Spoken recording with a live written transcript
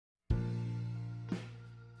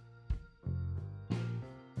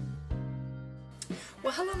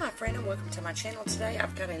Well, hello my friend and welcome to my channel. Today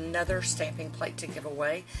I've got another stamping plate to give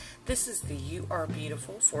away. This is the You Are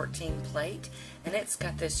Beautiful 14 plate, and it's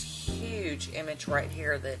got this huge image right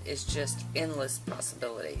here that is just endless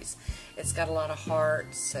possibilities. It's got a lot of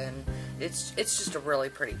hearts, and it's just a really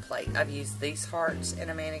pretty plate. I've used these hearts in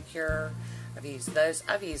a manicure. I've used those.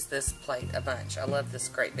 I've used this plate a bunch. I love this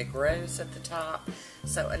great big rose at the top.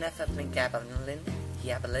 So enough of me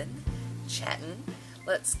yabbling, chatting.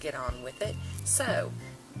 Let's get on with it. So,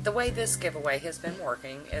 the way this giveaway has been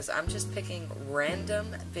working is I'm just picking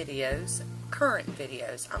random videos, current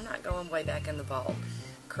videos. I'm not going way back in the vault.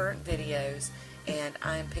 Current videos, and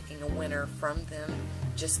I'm picking a winner from them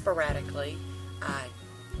just sporadically.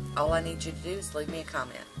 All I need you to do is leave me a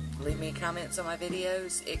comment. Leave me comments on my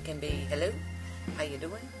videos. It can be, hello, how you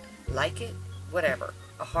doing? Like it, whatever.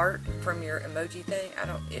 A heart from your emoji thing,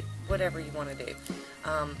 whatever you want to do.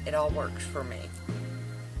 It all works for me.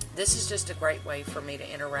 This is just a great way for me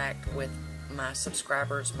to interact with my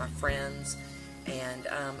subscribers, my friends, and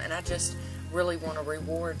I just really want to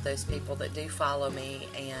reward those people that do follow me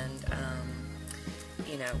and,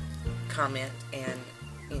 you know, comment and,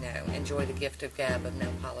 you know, enjoy the gift of gab of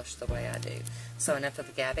nail polish the way I do. So enough of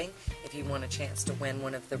the gabbing. If you want a chance to win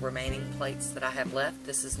one of the remaining plates that I have left,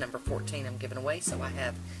 this is number 14 I'm giving away, so I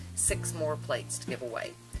have 6 more plates to give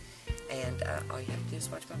away. And all you have to do is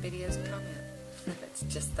watch my videos and comment. It's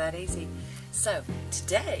just that easy. So,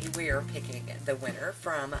 today we are picking the winner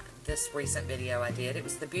from this recent video I did. It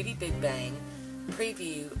was the Beauty Big Bang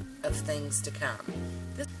preview of things to come.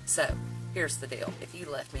 So, here's the deal. If you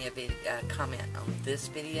left me a comment on this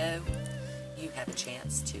video, you have a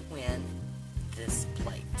chance to win this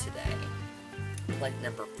plate today. Plate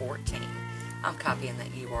number 14. I'm copying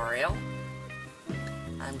that URL.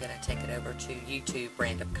 I'm going to take it over to YouTube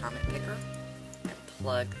Random Comment Picker.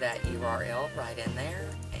 Plug that URL right in there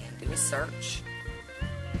and do a search.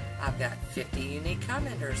 I've got 50 unique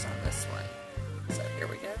commenters on this one. So here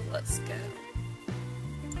we go. Let's go.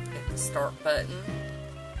 Hit the start button.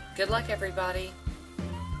 Good luck, everybody.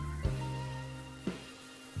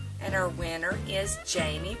 And our winner is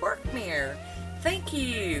Jamie Workmere. Thank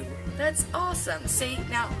you. That's awesome. See,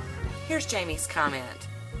 now, here's Jamie's comment.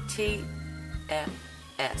 TFS.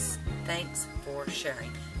 Thanks for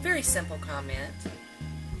sharing. Very simple comment.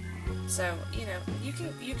 So, you know,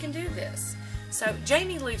 you can do this. So,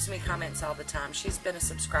 Jamie leaves me comments all the time. She's been a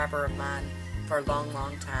subscriber of mine for a long,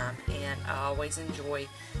 long time, and I always enjoy,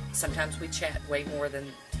 sometimes we chat way more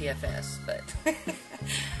than TFS, but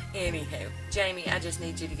anywho, Jamie, I just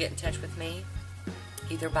need you to get in touch with me,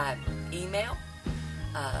 either by email,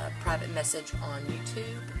 private message on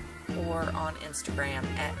YouTube, or on Instagram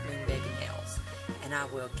at MoonBabyNails, and I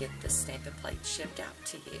will get the stamping plate shipped out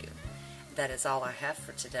to you. That is all I have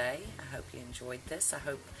for today. I hope you enjoyed this. I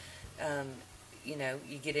hope, you know,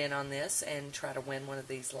 you get in on this and try to win one of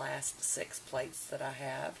these last 6 plates that I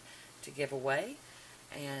have to give away.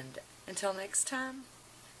 And until next time,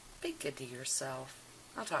 be good to yourself.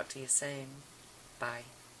 I'll talk to you soon. Bye.